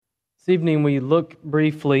This evening we look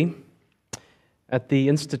briefly at the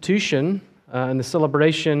institution and the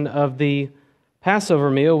celebration of the Passover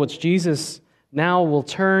meal, which Jesus now will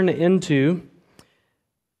turn into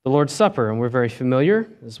the Lord's Supper. And we're very familiar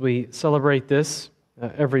as we celebrate this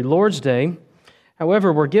every Lord's Day.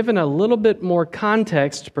 However, we're given a little bit more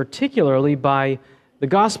context, particularly by the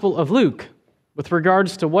Gospel of Luke, with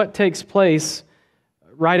regards to what takes place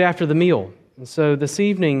right after the meal. And so this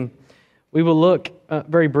evening, we will look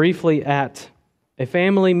very briefly at a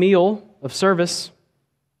family meal of service.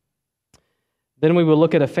 Then we will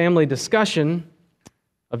look at a family discussion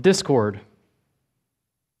of discord.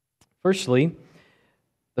 Firstly,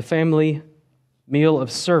 the family meal of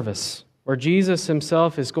service, where Jesus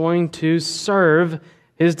himself is going to serve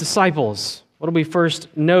his disciples. What do we first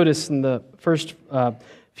notice in the first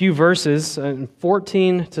few verses, in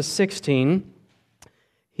 14 to 16?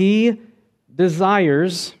 He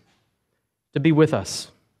desires to be with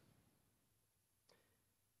us.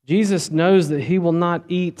 Jesus knows that he will not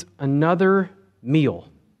eat another meal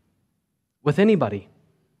with anybody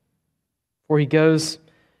before he goes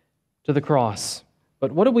to the cross.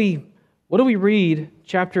 But what do we read?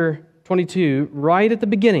 Chapter 22, right at the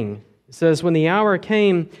beginning. It says, when the hour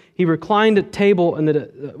came, he reclined at table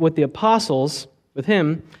with the apostles, with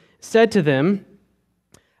him, said to them,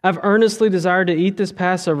 I've earnestly desired to eat this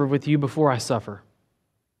Passover with you before I suffer.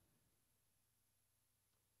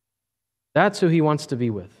 That's who he wants to be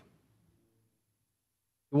with.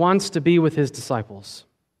 He wants to be with his disciples.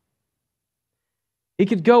 He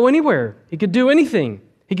could go anywhere. He could do anything.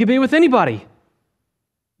 He could be with anybody.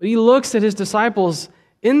 But he looks at his disciples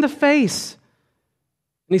in the face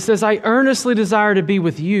and he says, I earnestly desire to be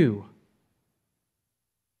with you.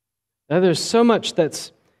 Now, there's so much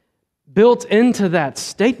that's built into that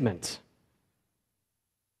statement.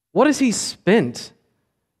 What has he spent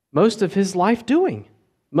most of his life doing?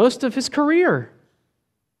 Most of his career?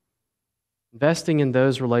 Investing in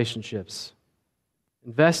those relationships.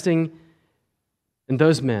 Investing in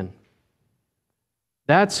those men.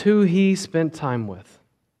 That's who he spent time with.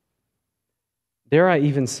 Dare I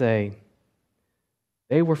even say,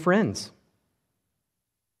 they were friends.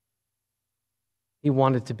 He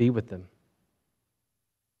wanted to be with them.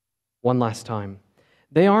 One last time.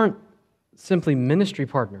 They aren't simply ministry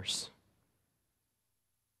partners,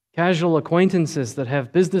 casual acquaintances that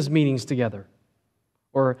have business meetings together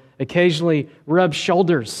or occasionally rub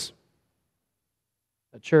shoulders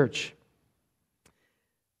at church.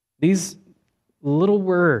 These little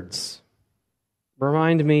words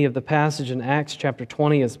remind me of the passage in Acts chapter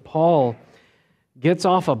 20 as Paul gets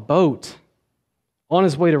off a boat on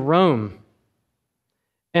his way to Rome.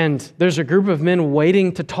 And there's a group of men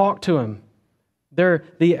waiting to talk to him. They're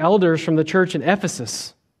the elders from the church in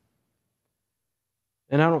Ephesus.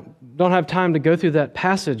 And I don't have time to go through that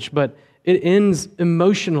passage, but it ends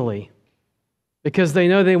emotionally because they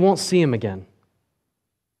know they won't see him again.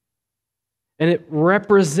 And it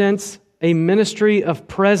represents a ministry of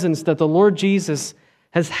presence that the Lord Jesus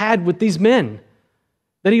has had with these men.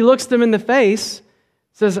 That he looks them in the face,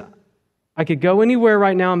 says, I could go anywhere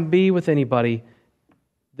right now and be with anybody.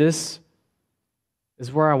 This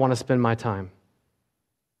is where I want to spend my time.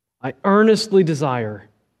 I earnestly desire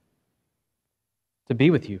to be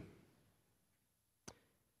with you.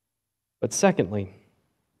 But secondly,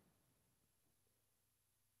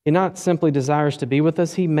 he not simply desires to be with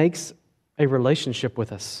us, he makes a relationship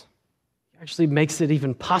with us. He actually makes it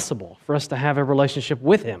even possible for us to have a relationship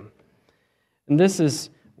with him. And this is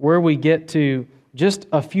where we get to just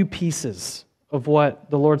a few pieces of what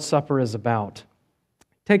the Lord's Supper is about. He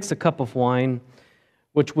takes a cup of wine,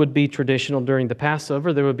 which would be traditional during the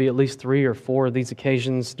Passover. There would be at least 3 or 4 of these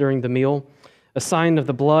occasions during the meal. A sign of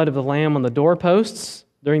the blood of the Lamb on the doorposts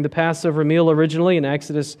during the Passover meal originally in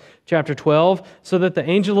Exodus chapter 12, so that the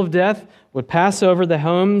angel of death would pass over the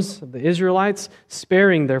homes of the Israelites,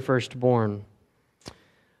 sparing their firstborn.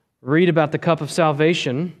 Read about the cup of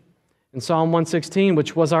salvation in Psalm 116,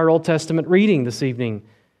 which was our Old Testament reading this evening.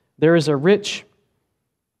 There is a rich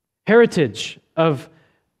heritage of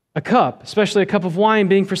a cup, especially a cup of wine,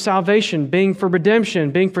 being for salvation, being for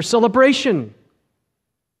redemption, being for celebration.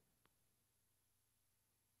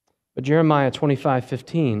 But Jeremiah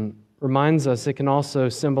 25:15 reminds us it can also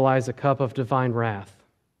symbolize a cup of divine wrath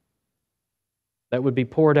that would be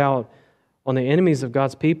poured out on the enemies of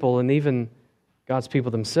God's people and even God's people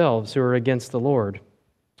themselves who are against the Lord.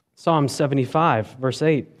 Psalm 75, verse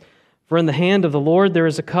 8. For in the hand of the Lord there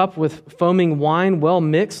is a cup with foaming wine well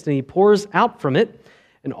mixed, and he pours out from it,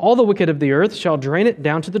 and all the wicked of the earth shall drain it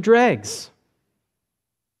down to the dregs.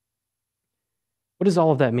 What does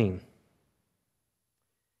all of that mean?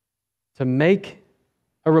 To make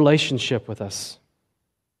a relationship with us.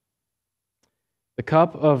 The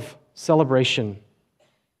cup of celebration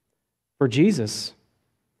for Jesus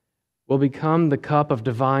will become the cup of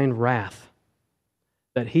divine wrath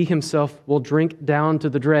that he himself will drink down to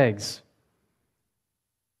the dregs,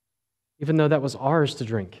 even though that was ours to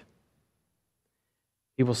drink.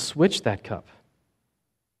 He will switch that cup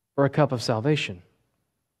for a cup of salvation,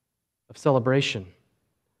 of celebration,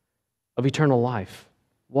 of eternal life.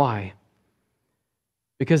 Why?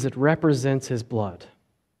 Because it represents his blood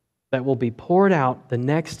that will be poured out the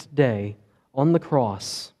next day on the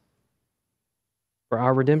cross for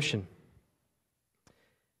our redemption.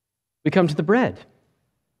 We come to the bread.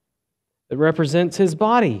 It represents his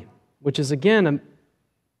body, which is again a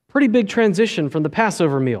pretty big transition from the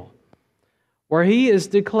Passover meal, where he is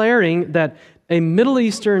declaring that a Middle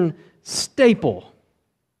Eastern staple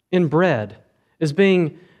in bread is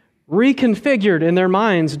being reconfigured in their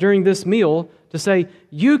minds during this meal to say,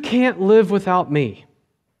 you can't live without me.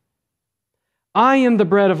 I am the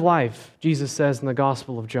bread of life, Jesus says in the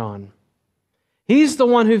Gospel of John. He's the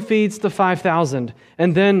one who feeds the 5,000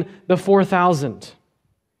 and then the 4,000.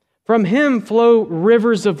 From him flow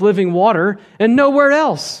rivers of living water and nowhere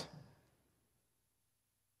else.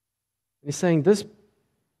 He's saying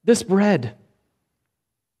this bread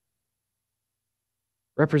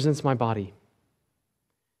represents my body.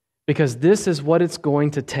 Because this is what it's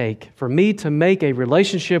going to take for me to make a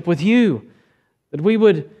relationship with you, that we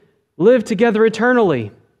would live together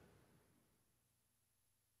eternally,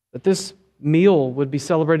 that this meal would be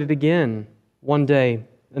celebrated again one day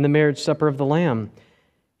in the marriage supper of the Lamb.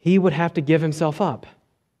 He would have to give himself up,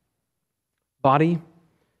 body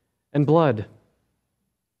and blood.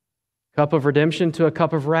 Cup of redemption to a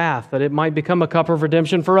cup of wrath, that it might become a cup of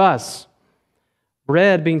redemption for us.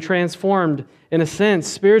 Bread being transformed, in a sense,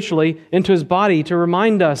 spiritually, into his body to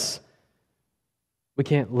remind us we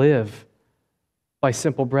can't live by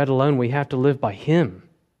simple bread alone. We have to live by him.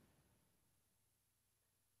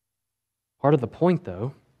 Part of the point,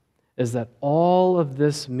 though, is that all of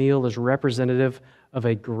this meal is representative of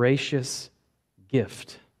a gracious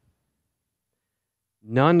gift.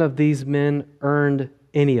 None of these men earned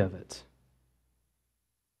any of it.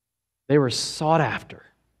 They were sought after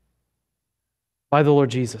by the Lord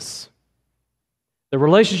Jesus. The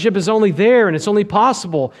relationship is only there, and it's only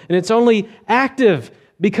possible, and it's only active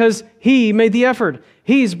because he made the effort.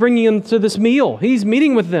 He's bringing them to this meal. He's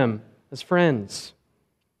meeting with them as friends.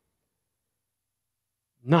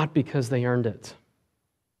 Not because they earned it,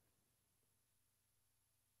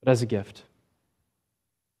 but as a gift.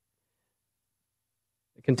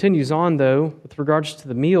 It continues on, though, with regards to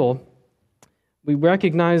the meal. We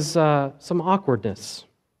recognize some awkwardness,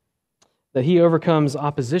 that he overcomes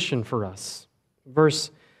opposition for us.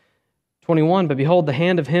 Verse 21, but behold, the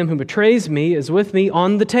hand of him who betrays me is with me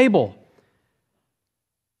on the table.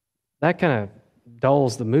 That kind of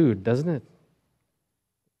dulls the mood, doesn't it?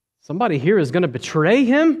 Somebody here is going to betray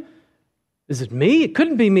him? Is it me? It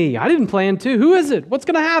couldn't be me. I didn't plan to. Who is it? What's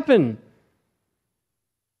going to happen?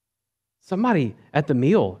 Somebody at the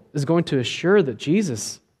meal is going to assure that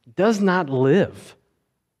Jesus does not live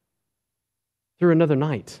through another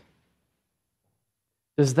night.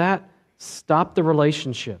 Does that stop the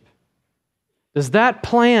relationship? Does that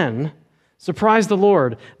plan surprise the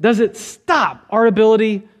Lord? Does it stop our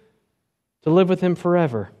ability to live with him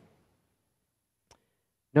forever?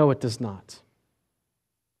 No, it does not.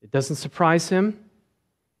 It doesn't surprise him.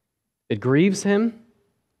 It grieves him.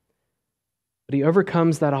 But he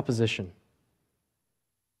overcomes that opposition.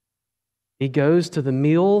 He goes to the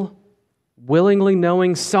meal willingly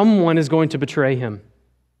knowing someone is going to betray him.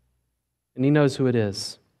 And he knows who it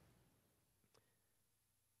is.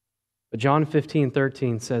 But John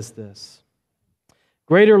 15:13 says this,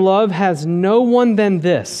 greater love has no one than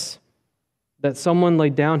this, that someone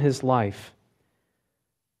laid down his life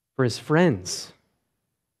for his friends.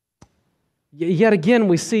 Yet again,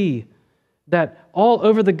 we see that all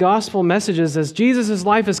over the gospel messages, as Jesus'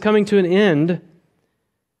 life is coming to an end,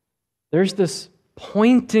 there's this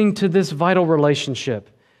pointing to this vital relationship.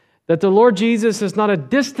 That the Lord Jesus is not a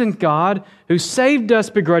distant God who saved us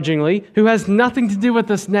begrudgingly, who has nothing to do with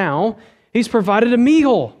us now. He's provided a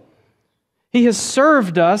meal. He has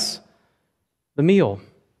served us the meal.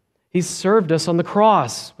 He's served us on the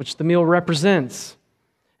cross, which the meal represents.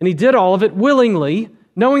 And he did all of it willingly,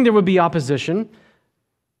 knowing there would be opposition,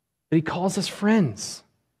 but he calls us friends.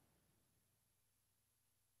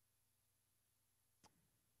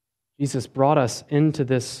 Jesus brought us into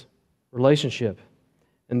this relationship.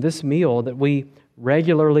 And this meal that we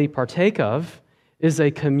regularly partake of is a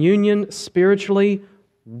communion spiritually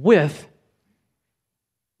with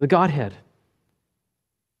the Godhead.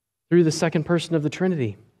 through the second person of the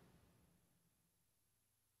Trinity.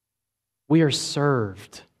 We are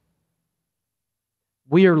served.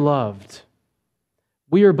 We are loved.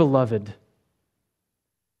 We are beloved.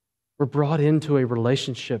 We're brought into a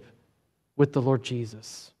relationship with the Lord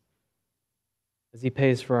Jesus as He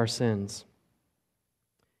pays for our sins.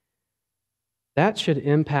 That should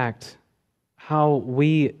impact how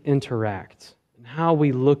we interact and how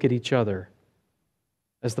we look at each other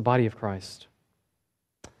as the body of Christ.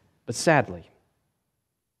 But sadly,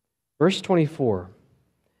 verse 24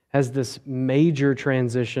 has this major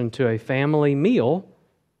transition to a family meal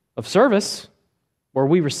of service where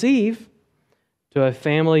we receive to a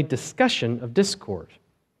family discussion of discord.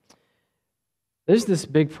 There's this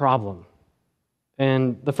big problem.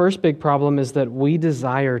 And the first big problem is that we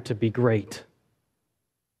desire to be great.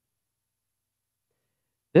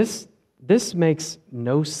 This makes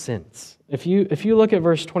no sense. If you look at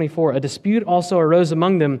verse 24, a dispute also arose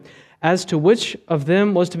among them as to which of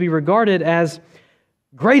them was to be regarded as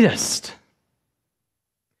greatest.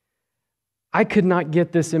 I could not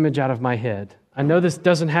get this image out of my head. I know this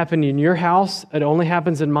doesn't happen in your house. It only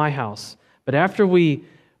happens in my house. But after we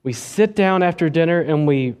sit down after dinner and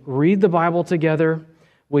we read the Bible together,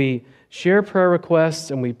 we share prayer requests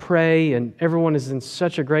and we pray, and everyone is in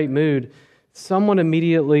such a great mood, someone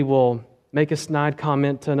immediately will make a snide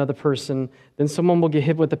comment to another person, then someone will get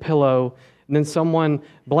hit with a pillow, and then someone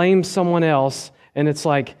blames someone else, and it's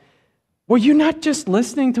like, were you not just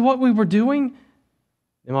listening to what we were doing?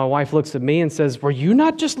 And my wife looks at me and says, were you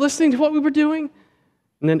not just listening to what we were doing?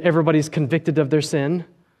 And then everybody's convicted of their sin.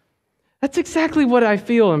 That's exactly what I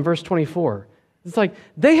feel in verse 24. It's like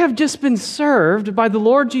they have just been served by the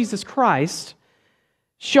Lord Jesus Christ,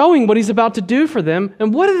 showing what He's about to do for them.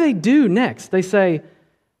 And what do next? They say,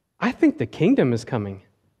 I think the kingdom is coming.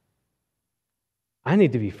 I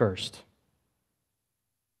need to be first.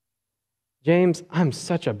 James, I'm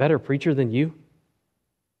such a better preacher than you.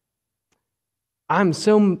 I'm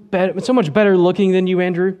so much better looking than you,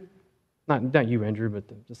 Andrew. Not you, Andrew, but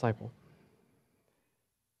the disciple.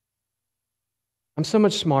 I'm so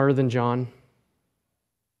much smarter than John.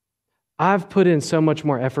 I've put in so much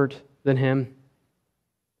more effort than him.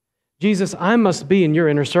 Jesus, I must be in your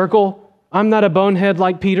inner circle. I'm not a bonehead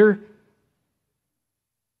like Peter.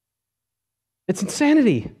 It's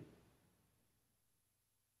insanity.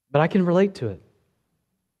 But I can relate to it.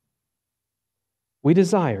 We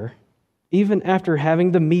desire, even after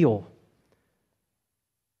having the meal,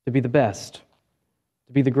 to be the best,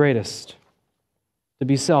 to be the greatest, to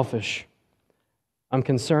be selfish. I'm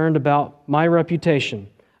concerned about my reputation.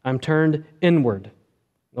 I'm turned inward.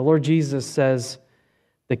 The Lord Jesus says,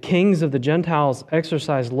 the kings of the Gentiles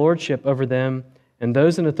exercise lordship over them, and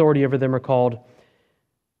those in authority over them are called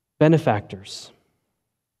benefactors.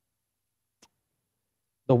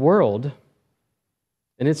 The world,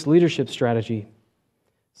 in its leadership strategy,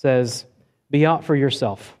 says, be out for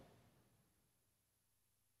yourself.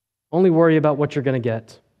 Only worry about what you're going to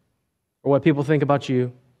get, or what people think about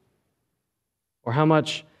you, or how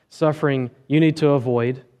much suffering you need to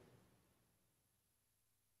avoid.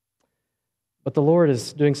 But the Lord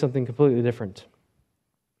is doing something completely different.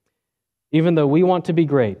 Even though we want to be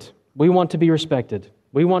great, we want to be respected,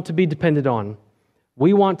 we want to be depended on,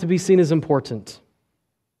 we want to be seen as important,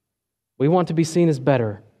 we want to be seen as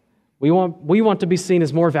better, we want to be seen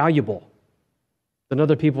as more valuable than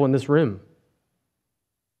other people in this room.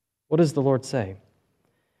 What does the Lord say?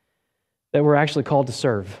 That we're actually called to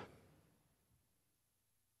serve.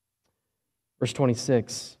 Verse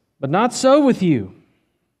 26, but not so with you.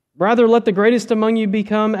 Rather, let the greatest among you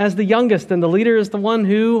become as the youngest, and the leader is the one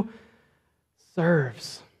who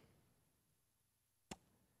serves.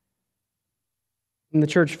 In the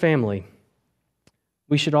church family,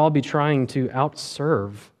 we should all be trying to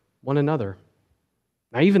outserve one another.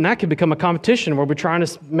 Now, even that could become a competition where we're trying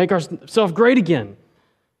to make ourselves great again.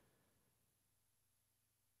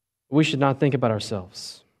 We should not think about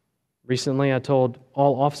ourselves. Recently, I told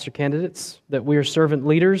all officer candidates that we are servant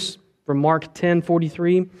leaders from Mark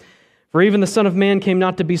 10:43. For even the Son of Man came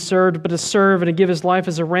not to be served, but to serve and to give His life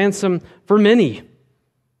as a ransom for many.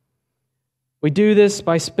 We do this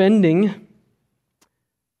by spending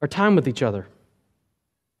our time with each other.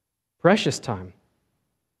 Precious time.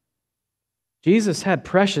 Jesus had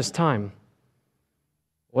precious time.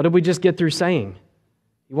 What did we just get through saying?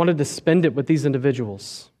 He wanted to spend it with these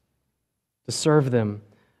individuals, to serve them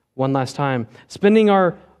one last time, spending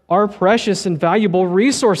our precious and valuable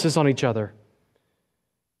resources on each other.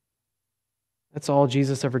 That's all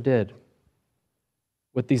Jesus ever did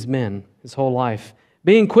with these men His whole life.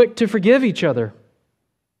 Being quick to forgive each other,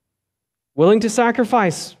 willing to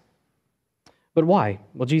sacrifice, But why?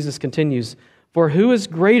 Well, Jesus continues, "For who is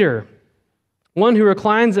greater, one who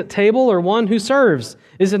reclines at table or one who serves?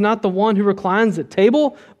 Is it not the one who reclines at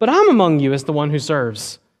table? But I'm among you as the one who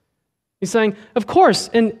serves." He's saying, of course,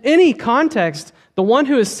 in any context, the one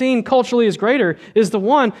who is seen culturally as greater is the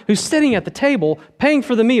one who's sitting at the table, paying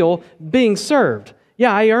for the meal, being served.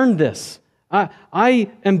 Yeah, I earned this.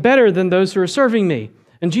 I am better than those who are serving me.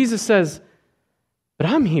 And Jesus says, but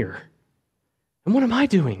I'm here. And what am I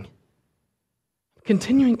doing? I'm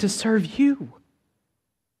continuing to serve you.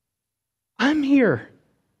 I'm here.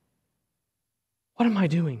 What am I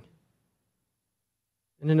doing?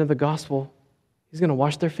 And in the gospel, he's going to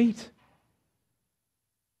wash their feet.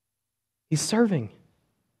 He's serving.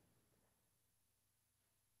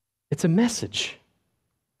 It's a message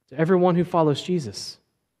to everyone who follows Jesus.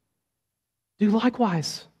 Do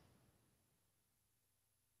likewise.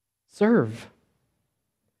 Serve.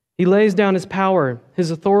 He lays down his power,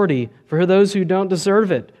 his authority for those who don't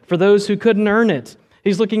deserve it, for those who couldn't earn it.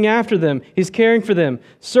 He's looking after them. He's caring for them,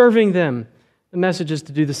 serving them. The message is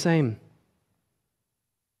to do the same.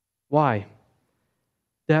 Why?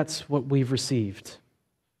 That's what we've received.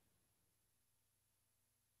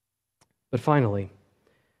 But finally,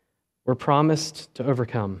 we're promised to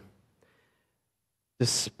overcome.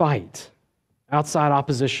 Despite outside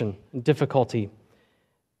opposition and difficulty,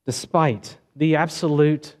 despite the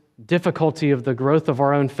absolute difficulty of the growth of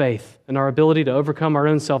our own faith and our ability to overcome our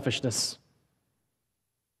own selfishness,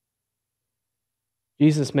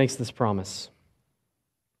 Jesus makes this promise.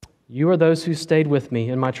 You are those who stayed with me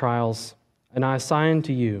in my trials, and I assign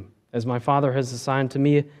to you, as my Father has assigned to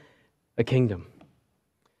me, a kingdom.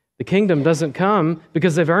 The kingdom doesn't come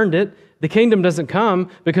because they've earned it. The kingdom doesn't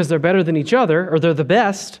come because they're better than each other, or they're the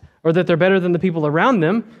best, or that they're better than the people around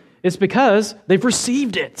them. It's because they've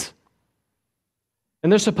received it.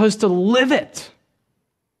 And they're supposed to live it.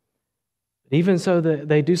 Even so,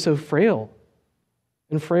 they do so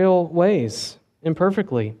in frail ways,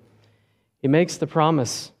 imperfectly. He makes the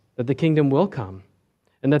promise that the kingdom will come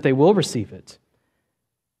and that they will receive it,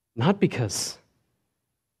 not because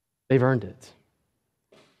they've earned it,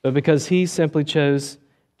 but because he simply chose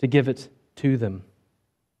to give it to them.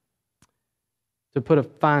 To put a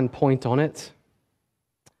fine point on it,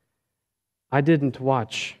 I didn't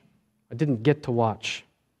get to watch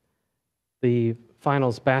the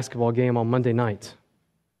finals basketball game on Monday night.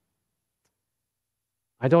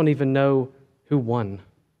 I don't even know who won.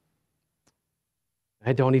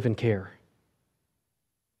 I don't even care.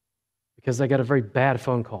 Because I got a very bad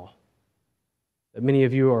phone call that many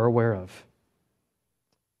of you are aware of.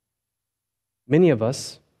 Many of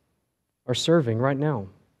us are serving right now.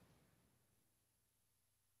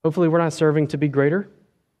 Hopefully we're not serving to be greater.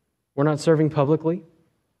 We're not serving publicly.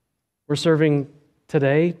 We're serving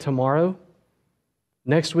today, tomorrow,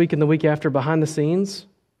 next week, and the week after behind the scenes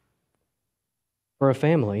for a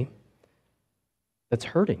family that's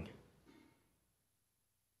hurting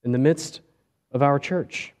in the midst of our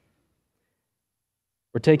church.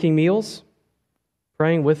 We're taking meals,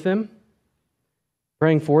 praying with them,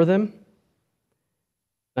 praying for them.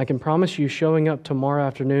 I can promise you showing up tomorrow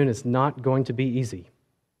afternoon is not going to be easy.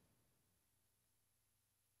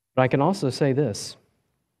 But I can also say this.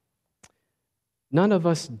 None of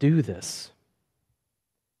us do this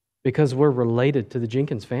because we're related to the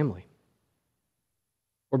Jenkins family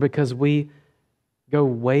or because we go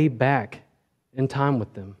way back in time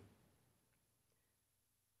with them,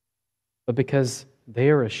 but because they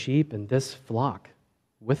are a sheep in this flock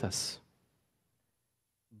with us,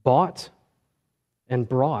 bought and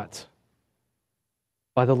brought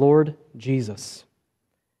by the Lord Jesus.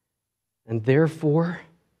 And therefore,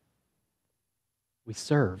 we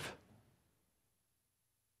serve.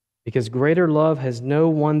 Because greater love has no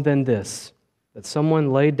one than this, that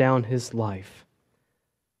someone laid down his life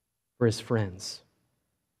for his friends.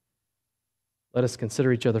 Let us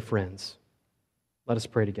consider each other friends. Let us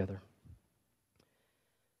pray together.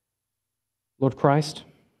 Lord Christ,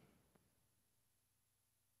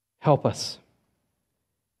 help us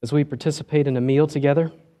as we participate in a meal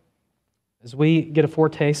together, as we get a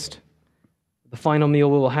foretaste of the final meal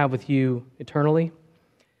we will have with you eternally,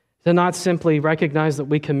 to not simply recognize that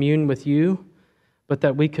we commune with you, but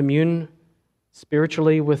that we commune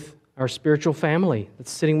spiritually with our spiritual family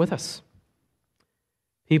that's sitting with us.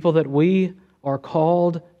 People that we are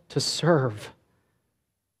called to serve,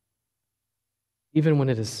 even when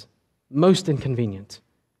it is most inconvenient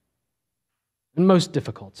and most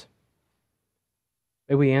difficult.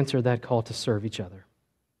 May we answer that call to serve each other,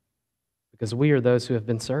 because we are those who have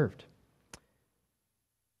been served.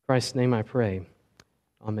 In Christ's name I pray.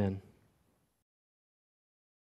 Amen.